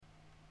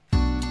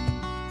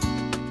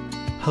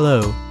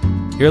Hello,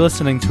 you're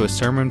listening to a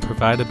sermon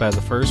provided by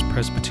the First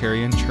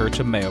Presbyterian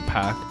Church of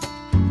Mahopac.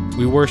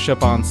 We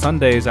worship on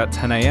Sundays at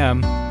 10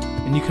 a.m.,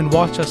 and you can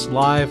watch us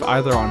live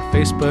either on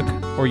Facebook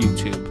or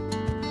YouTube.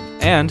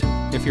 And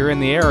if you're in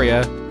the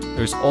area,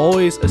 there's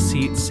always a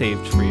seat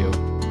saved for you.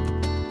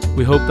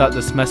 We hope that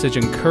this message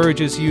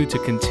encourages you to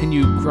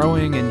continue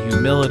growing in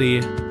humility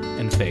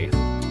and faith.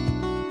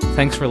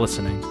 Thanks for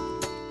listening.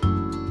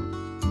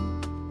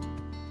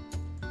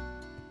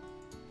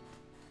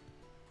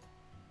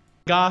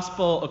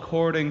 Gospel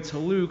according to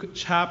Luke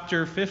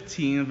chapter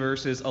 15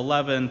 verses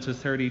 11 to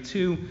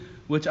 32,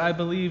 which I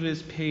believe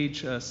is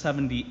page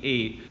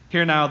 78.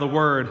 Hear now the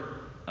word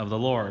of the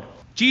Lord.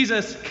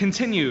 Jesus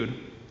continued,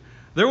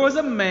 "There was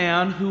a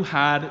man who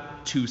had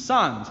 2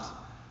 sons.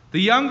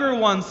 The younger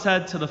one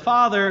said to the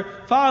father,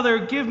 'Father,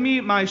 give me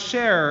my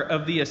share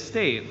of the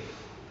estate.'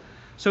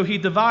 So he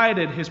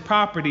divided his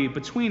property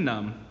between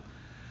them.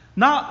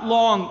 Not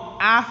long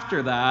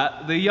after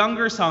that, the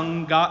younger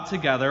son got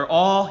together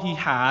all he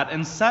had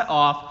and set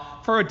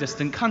off for a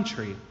distant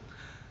country,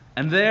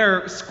 and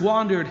there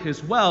squandered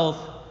his wealth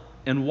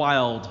in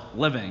wild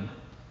living.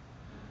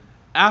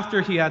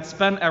 After he had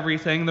spent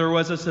everything, there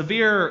was a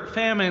severe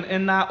famine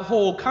in that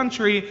whole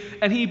country,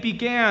 and he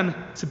began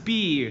to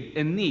be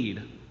in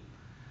need.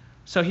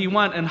 So he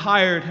went and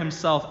hired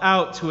himself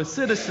out to a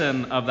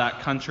citizen of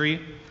that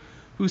country,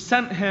 who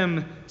sent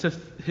him to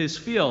his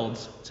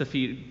fields to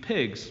feed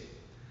pigs.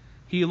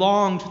 He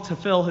longed to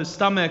fill his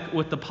stomach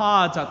with the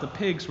pods that the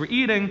pigs were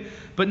eating,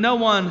 but no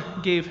one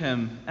gave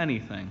him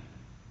anything.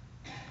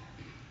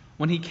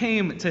 When he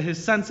came to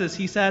his senses,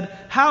 he said,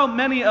 'How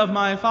many of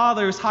my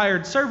father's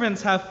hired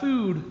servants have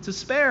food to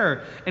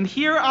spare, and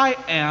here I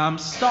am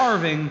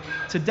starving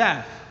to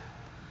death.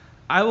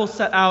 I will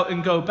set out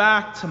and go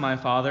back to my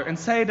father and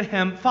say to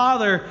him,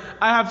 Father,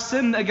 I have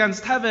sinned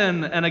against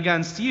heaven and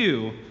against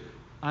you.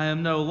 I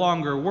am no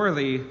longer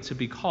worthy to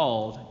be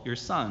called your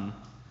son.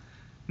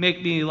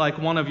 Make me like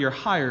one of your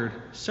hired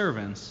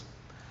servants.'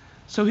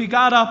 So he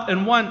got up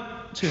and went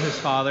to his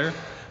father.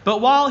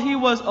 But while he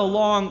was a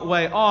long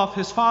way off,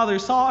 his father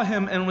saw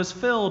him and was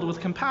filled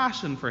with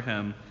compassion for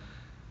him.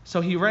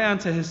 So he ran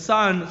to his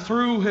son,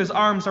 threw his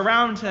arms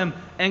around him,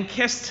 and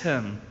kissed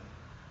him.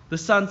 The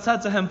son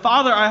said to him,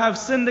 'Father, I have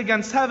sinned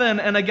against heaven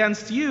and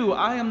against you.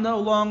 I am no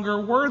longer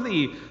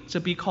worthy to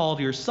be called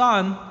your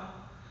son.'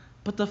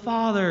 But the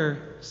father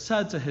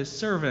said to his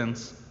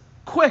servants,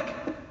 'Quick,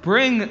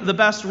 bring the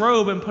best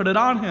robe and put it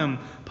on him.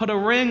 Put a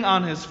ring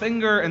on his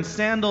finger and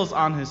sandals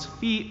on his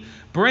feet.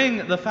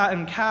 Bring the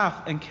fattened calf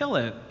and kill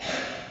it.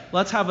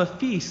 Let's have a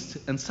feast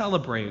and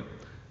celebrate.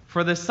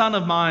 For this son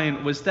of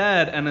mine was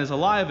dead and is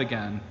alive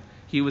again.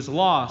 He was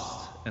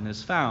lost and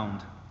is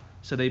found.'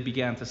 So they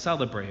began to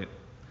celebrate.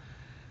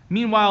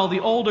 Meanwhile,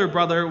 the older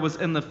brother was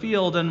in the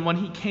field, and when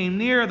he came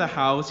near the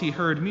house, he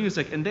heard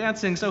music and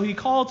dancing. So he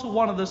called to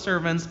one of the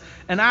servants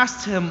and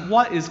asked him,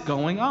 'What is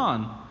going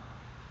on?'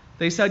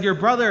 They said, 'Your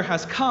brother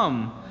has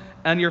come,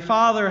 and your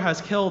father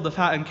has killed the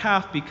fattened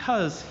calf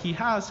because he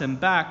has him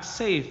back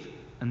safe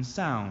and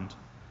sound.'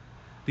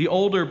 The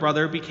older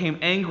brother became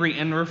angry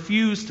and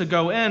refused to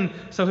go in,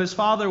 so his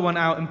father went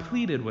out and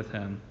pleaded with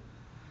him.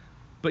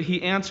 But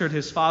he answered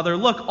his father,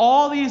 'Look,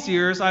 all these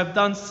years I've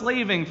done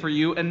slaving for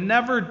you and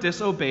never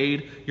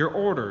disobeyed your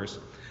orders.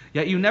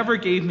 Yet you never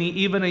gave me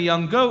even a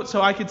young goat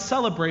so I could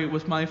celebrate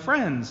with my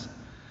friends.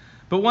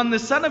 But when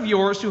this son of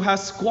yours who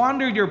has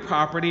squandered your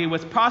property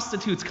with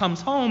prostitutes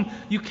comes home,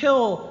 you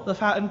kill the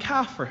fattened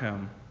calf for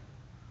him.'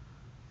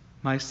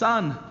 'My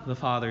son,' the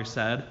father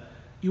said,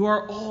 'you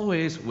are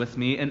always with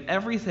me, and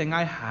everything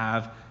I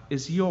have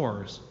is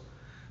yours.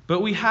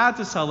 But we had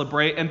to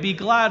celebrate and be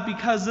glad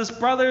because this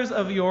brother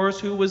of yours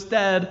who was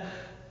dead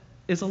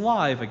is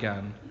alive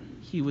again.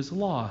 He was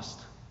lost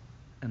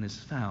and is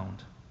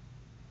found.'"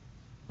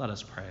 Let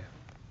us pray.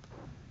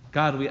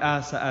 God, we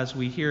ask that as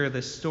we hear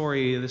this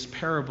story, this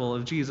parable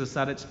of Jesus,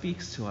 that it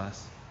speaks to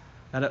us,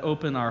 that it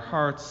open our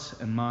hearts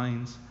and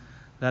minds,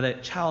 that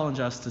it challenge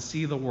us to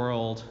see the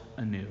world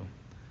anew,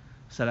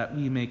 so that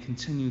we may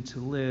continue to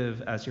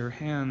live as your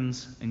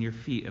hands and your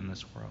feet in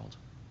this world.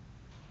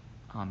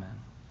 Amen.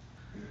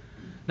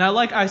 Now,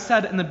 like I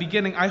said in the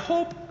beginning, I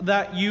hope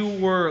that you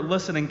were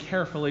listening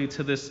carefully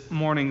to this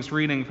morning's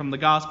reading from the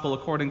Gospel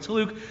according to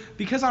Luke,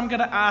 because I'm going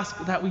to ask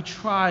that we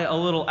try a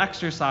little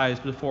exercise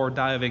before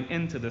diving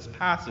into this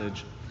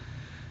passage.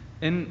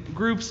 In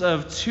groups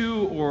of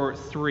 2 or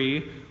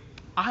 3,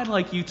 I'd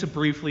like you to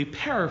briefly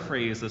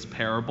paraphrase this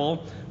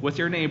parable with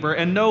your neighbor,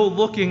 and no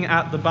looking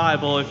at the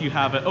Bible if you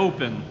have it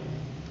open.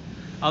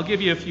 I'll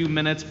give you a few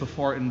minutes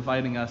before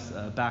inviting us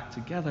back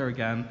together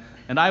again,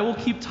 and I will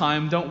keep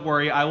time. Don't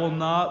worry, I will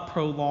not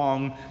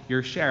prolong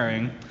your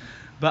sharing,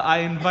 but I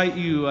invite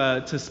you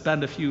to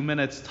spend a few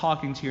minutes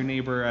talking to your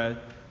neighbor,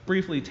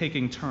 briefly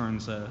taking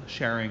turns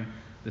sharing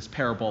this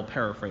parable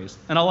paraphrase.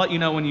 And I'll let you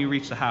know when you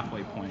reach the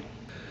halfway point.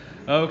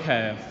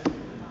 Okay.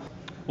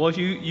 Well, if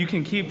you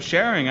can keep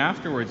sharing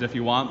afterwards if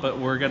you want, but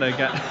we're going to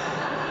get...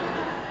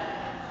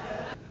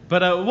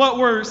 But what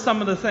were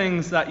some of the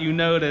things that you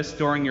noticed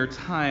during your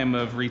time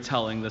of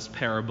retelling this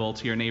parable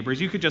to your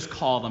neighbors? You could just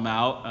call them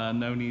out.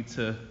 No need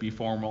to be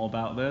formal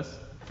about this.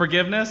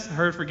 Forgiveness,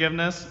 heard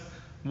forgiveness.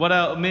 What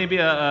else? Maybe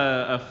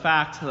a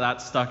fact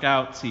that stuck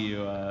out to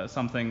you,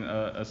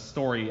 a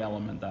story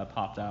element that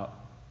popped out.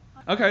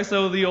 Okay,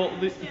 so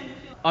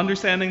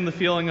understanding the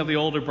feeling of the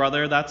older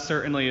brother, that's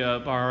certainly a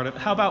part of it.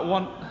 How about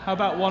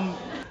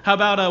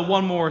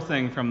one more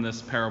thing from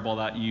this parable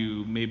that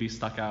you maybe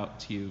stuck out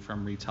to you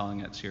from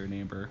retelling it to your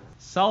neighbor?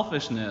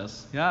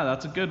 Selfishness. Yeah,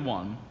 that's a good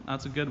one.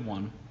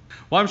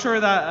 Well, I'm sure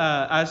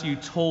that as you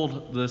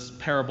told this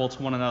parable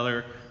to one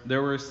another,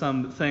 there were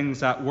some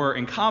things that were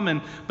in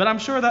common, but I'm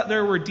sure that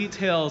there were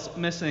details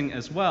missing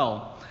as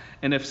well.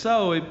 And if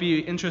so, it'd be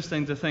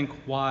interesting to think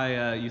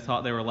why you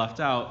thought they were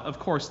left out. Of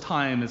course,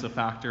 time is a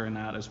factor in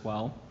that as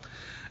well.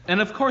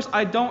 And of course,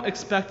 I don't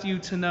expect you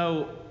to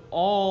know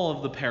all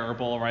of the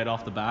parable right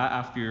off the bat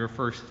after your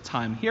first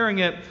time hearing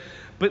it,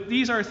 but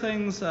these are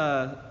things,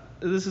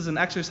 this is an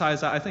exercise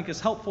that I think is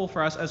helpful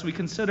for us as we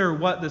consider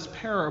what this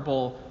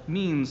parable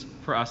means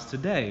for us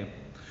today.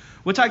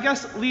 Which I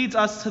guess leads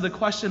us to the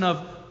question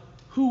of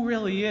who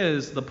really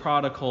is the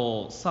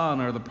prodigal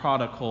son or the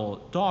prodigal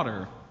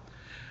daughter?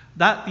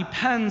 That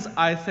depends,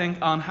 I think,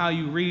 on how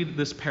you read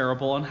this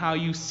parable and how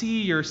you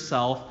see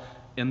yourself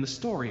in the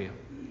story.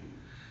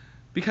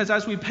 Because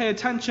as we pay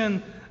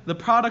attention, the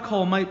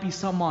prodigal might be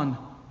someone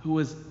who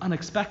is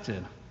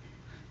unexpected.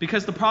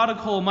 Because the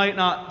prodigal might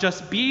not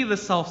just be the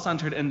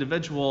self-centered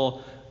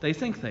individual they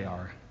think they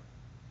are.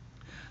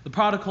 The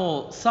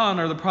prodigal son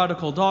or the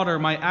prodigal daughter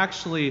might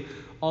actually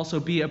also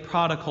be a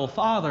prodigal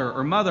father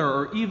or mother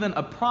or even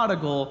a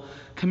prodigal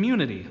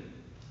community.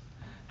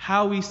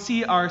 How we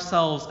see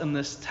ourselves in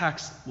this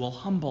text will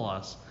humble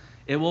us.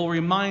 It will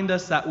remind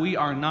us that we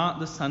are not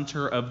the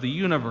center of the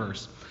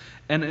universe,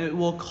 and it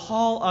will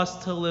call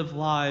us to live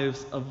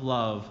lives of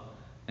love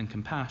and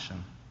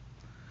compassion.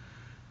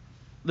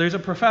 There's a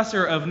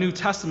professor of New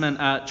Testament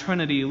at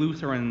Trinity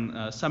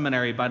Lutheran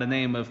Seminary by the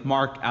name of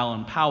Mark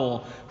Allen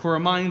Powell, who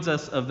reminds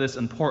us of this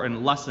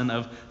important lesson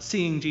of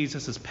seeing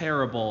Jesus'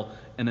 parable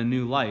in a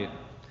new light.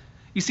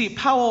 You see,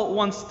 Powell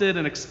once did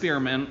an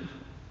experiment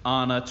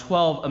on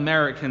 12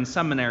 American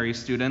seminary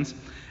students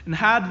and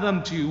had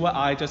them do what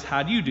I just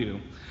had you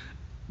do.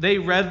 They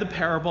read the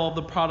parable of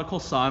the prodigal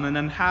son and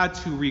then had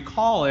to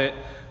recall it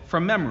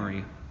from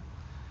memory.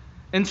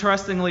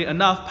 Interestingly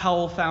enough,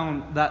 Powell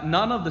found that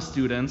none of the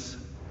students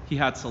he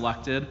had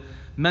selected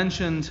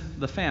mentioned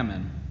the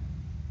famine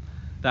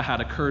that had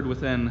occurred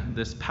within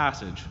this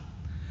passage.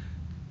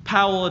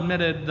 Powell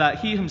admitted that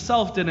he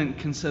himself didn't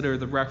consider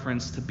the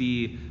reference to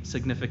be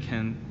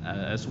significant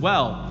as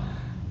well.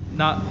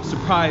 Not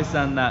surprised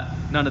then that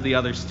none of the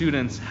other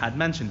students had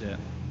mentioned it.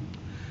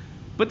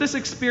 But this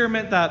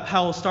experiment that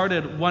Powell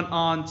started went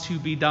on to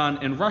be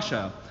done in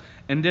Russia,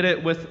 and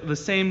did the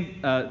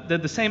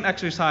same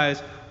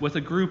exercise with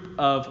a group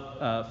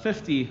of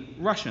 50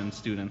 Russian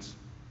students.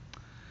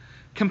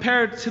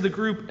 Compared to the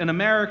group in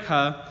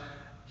America,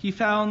 he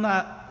found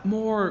that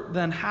more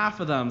than half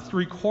of them,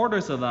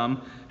 3/4 of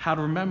them, had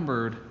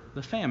remembered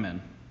the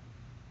famine.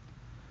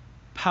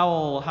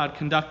 Powell had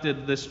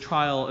conducted this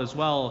trial as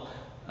well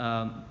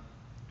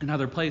in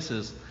other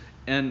places.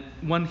 And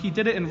when he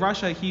did it in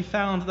Russia, he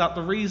found that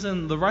the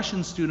reason the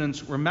Russian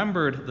students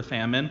remembered the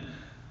famine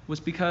was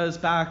because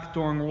back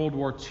during World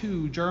War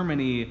II,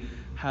 Germany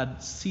had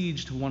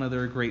sieged one of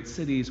their great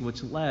cities,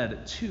 which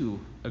led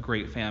to a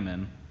great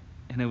famine.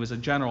 And it was a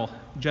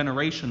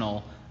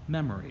generational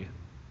memory.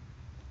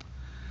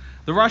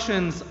 The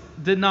Russians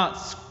did not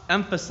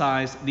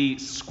emphasize the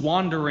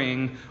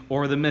squandering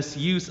or the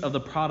misuse of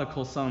the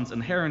prodigal son's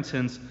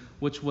inheritance,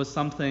 which was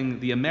something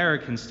the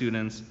American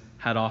students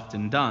had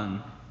often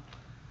done.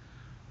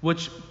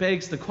 Which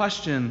begs the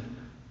question,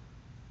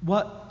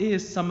 what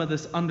is some of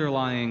this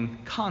underlying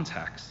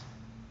context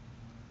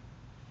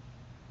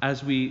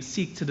as we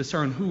seek to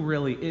discern who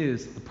really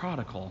is the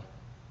prodigal?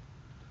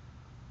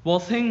 Well,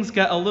 things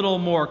get a little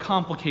more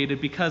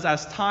complicated because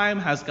as time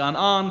has gone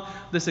on,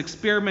 this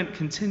experiment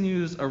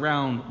continues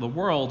around the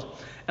world.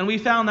 And we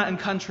found that in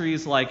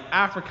countries like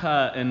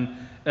Africa and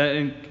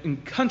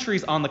in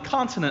countries on the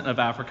continent of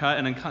Africa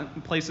and in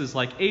places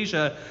like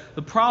Asia,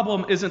 the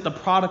problem isn't the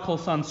prodigal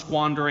son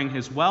squandering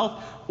his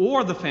wealth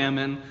or the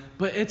famine,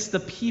 but it's the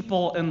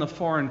people in the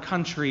foreign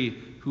country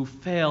who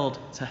failed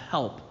to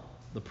help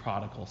the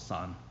prodigal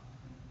son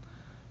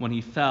when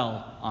he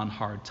fell on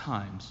hard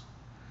times.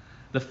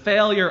 The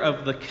failure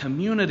of the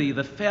community,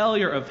 the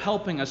failure of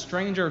helping a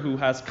stranger who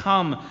has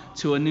come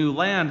to a new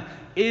land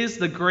is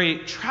the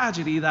great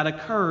tragedy that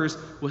occurs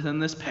within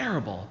this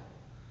parable.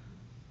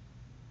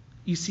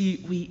 You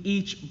see, we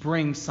each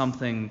bring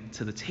something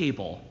to the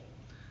table.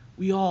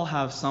 We all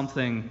have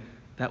something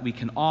that we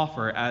can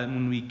offer and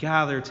when we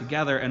gather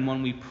together and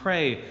when we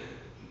pray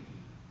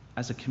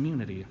as a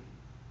community.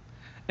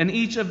 And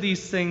each of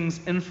these things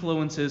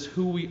influences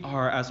who we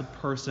are as a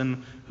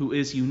person who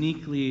is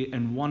uniquely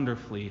and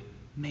wonderfully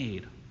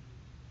made.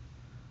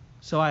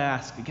 So I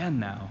ask again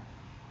now,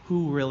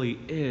 who really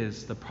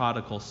is the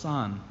prodigal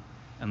son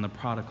and the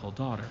prodigal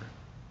daughter.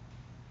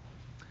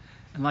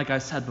 And like I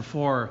said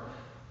before,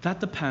 that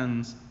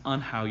depends on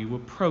how you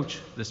approach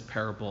this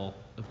parable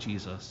of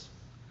Jesus.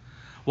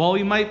 While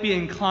we might be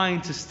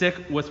inclined to stick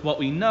with what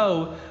we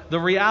know, the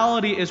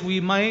reality is we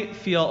might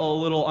feel a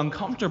little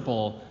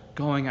uncomfortable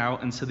going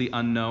out into the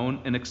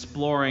unknown and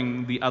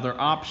exploring the other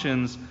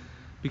options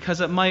because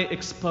it might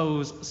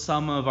expose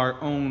some of our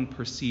own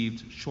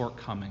perceived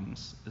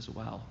shortcomings as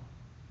well.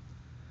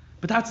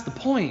 But that's the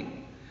point.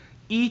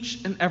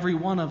 Each and every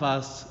one of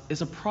us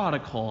is a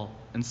prodigal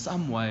in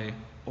some way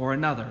or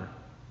another.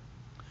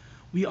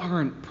 We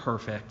aren't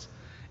perfect.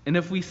 And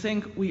if we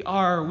think we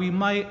are, we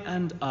might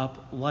end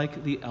up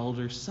like the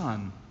elder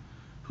son,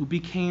 who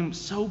became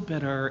so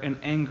bitter and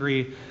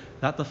angry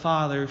that the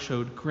father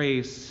showed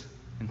grace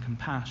and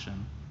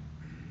compassion.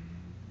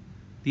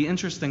 The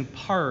interesting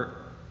part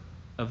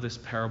of this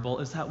parable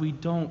is that we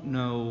don't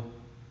know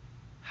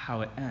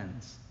how it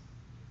ends.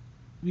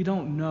 We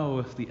don't know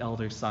if the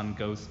elder son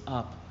goes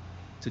up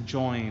to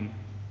join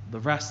the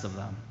rest of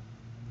them.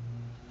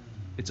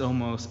 It's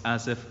almost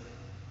as if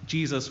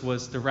Jesus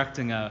was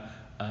directing a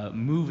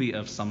movie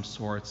of some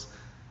sorts,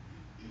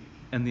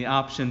 and the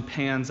option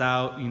pans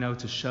out,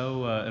 to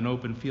show an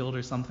open field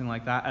or something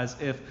like that, as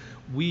if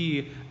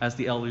we, as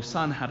the elder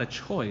son, had a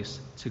choice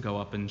to go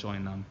up and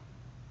join them.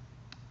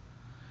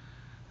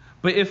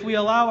 But if we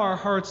allow our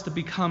hearts to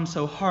become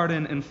so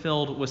hardened and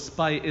filled with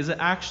spite, is it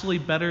actually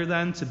better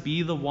then to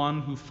be the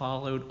one who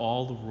followed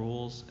all the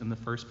rules in the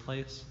first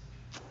place?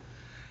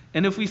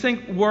 And if we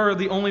think we're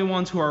the only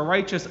ones who are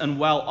righteous and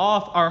well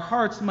off, our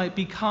hearts might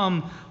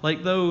become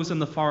like those in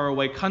the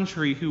faraway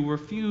country who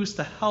refused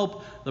to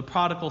help the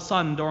prodigal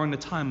son during the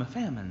time of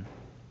famine.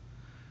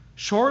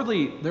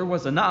 Surely there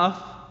was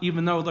enough,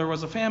 even though there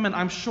was a famine.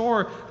 I'm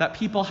sure that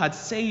people had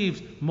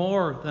saved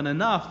more than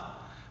enough,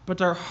 but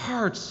their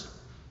hearts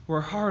were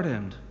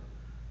hardened.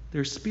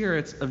 Their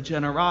spirits of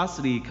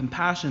generosity,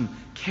 compassion,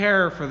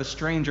 care for the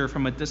stranger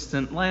from a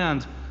distant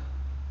land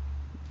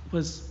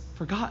was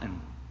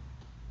forgotten.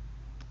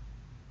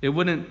 It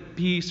wouldn't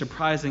be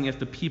surprising if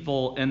the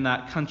people in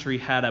that country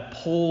had a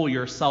pull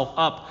yourself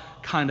up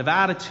kind of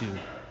attitude.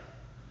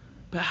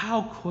 But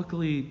how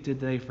quickly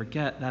did they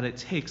forget that it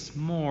takes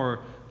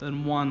more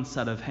than one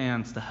set of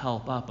hands to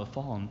help up a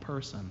fallen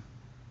person?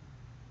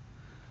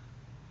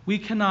 We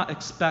cannot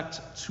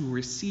expect to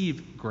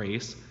receive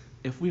grace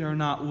if we are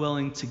not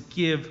willing to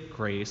give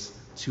grace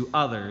to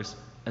others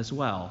as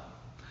well.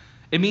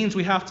 It means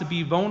we have to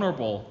be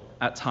vulnerable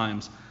at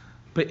times.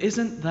 But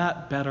isn't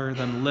that better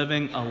than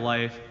living a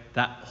life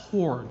that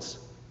hoards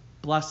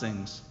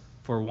blessings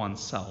for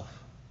oneself?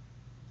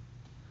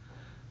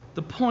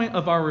 The point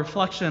of our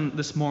reflection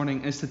this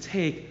morning is to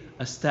take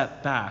a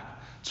step back,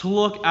 to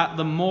look at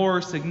the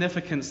more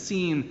significant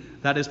scene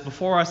that is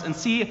before us and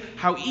see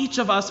how each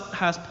of us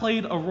has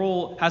played the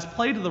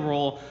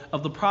role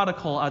of the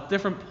prodigal at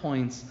different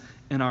points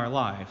in our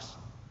lives.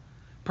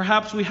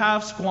 Perhaps we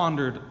have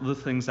squandered the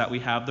things that we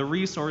have, the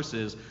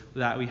resources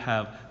that we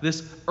have,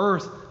 this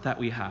earth that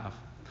we have.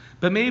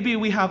 But maybe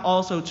we have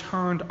also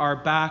turned our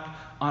back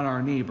on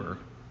our neighbor.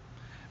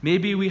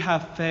 Maybe we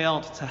have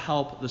failed to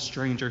help the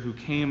stranger who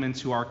came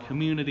into our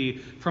community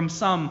from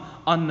some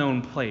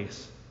unknown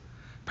place.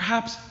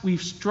 Perhaps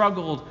we've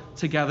struggled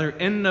together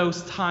in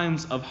those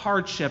times of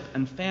hardship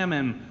and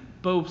famine,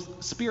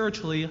 both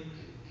spiritually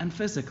and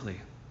physically.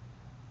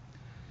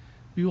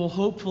 We will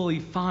hopefully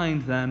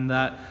find then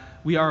that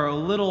we are a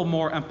little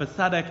more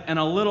empathetic and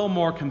a little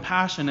more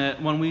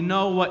compassionate when we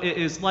know what it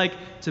is like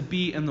to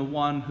be in the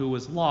one who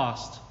was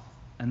lost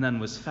and then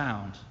was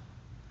found.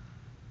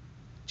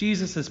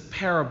 Jesus'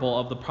 parable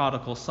of the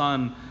prodigal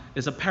son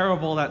is a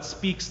parable that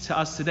speaks to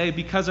us today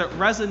because it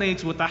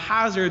resonates with the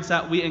hazards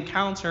that we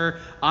encounter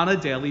on a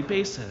daily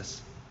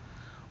basis.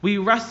 We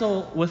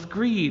wrestle with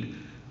greed.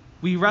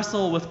 We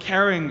wrestle with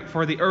caring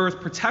for the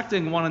earth,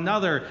 protecting one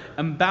another,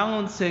 and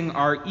balancing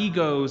our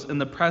egos in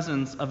the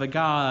presence of a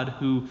God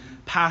who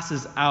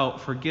passes out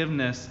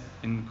forgiveness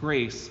and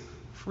grace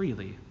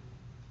freely.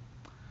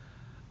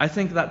 I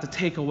think that the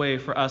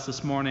takeaway for us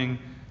this morning,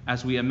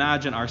 as we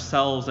imagine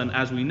ourselves and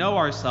as we know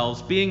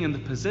ourselves being in the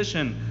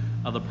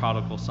position of the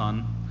prodigal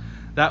son,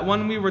 that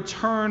when we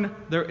return,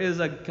 there is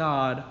a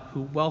God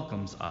who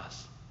welcomes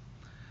us.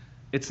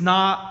 It's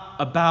not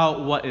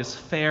about what is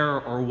fair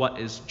or what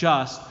is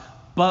just,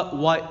 but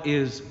what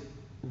is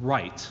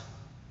right.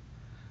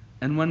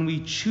 And when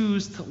we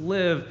choose to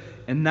live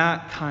in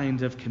that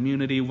kind of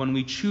community, when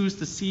we choose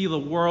to see the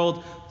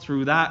world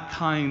through that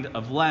kind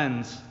of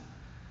lens,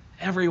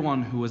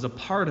 everyone who is a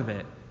part of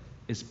it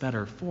is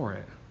better for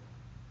it.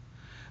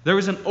 There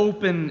is an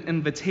open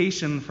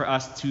invitation for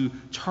us to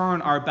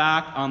turn our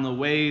back on the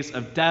ways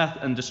of death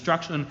and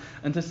destruction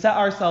and to set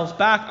ourselves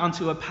back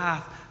onto a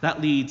path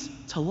that leads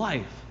to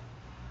life.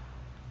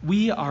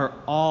 We are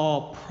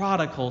all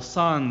prodigal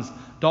sons,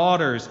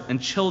 daughters,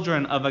 and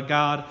children of a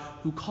God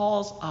who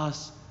calls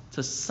us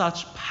to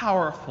such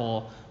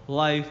powerful,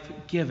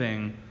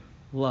 life-giving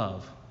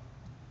love.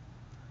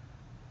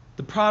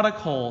 The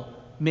prodigal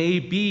may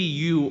be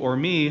you or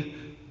me,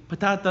 But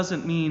that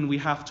doesn't mean we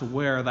have to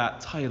wear that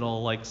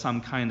title like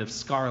some kind of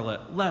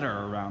scarlet letter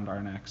around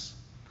our necks.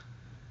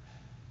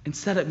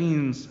 Instead, it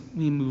means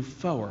we move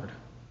forward,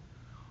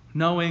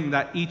 knowing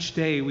that each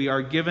day we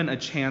are given a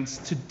chance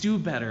to do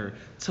better,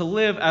 to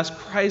live as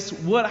Christ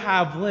would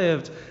have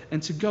lived,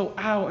 and to go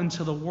out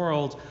into the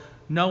world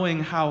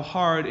knowing how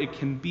hard it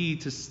can be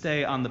to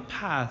stay on the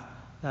path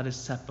that is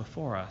set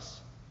before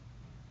us.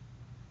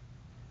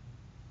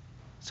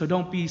 So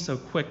don't be so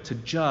quick to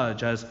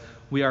judge, as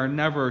we are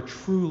never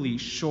truly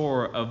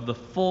sure of the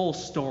full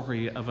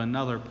story of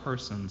another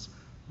person's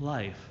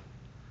life.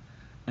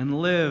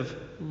 And live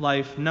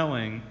life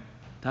knowing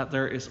that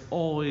there is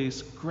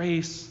always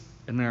grace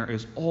and there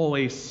is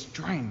always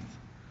strength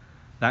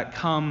that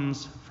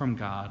comes from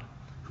God,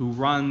 who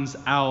runs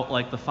out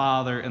like the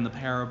father in the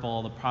parable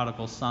of the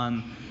prodigal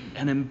son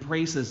and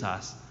embraces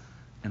us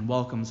and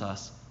welcomes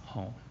us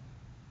home.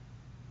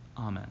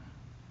 Amen.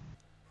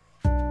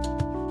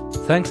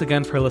 Thanks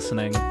again for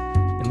listening,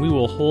 and we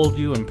will hold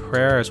you in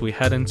prayer as we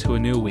head into a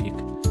new week.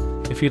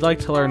 If you'd like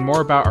to learn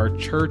more about our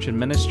church and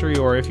ministry,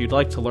 or if you'd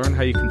like to learn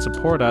how you can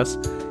support us,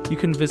 you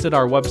can visit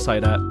our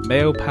website at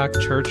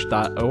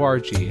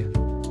mayopackchurch.org.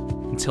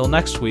 Until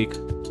next week,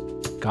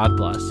 God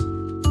bless.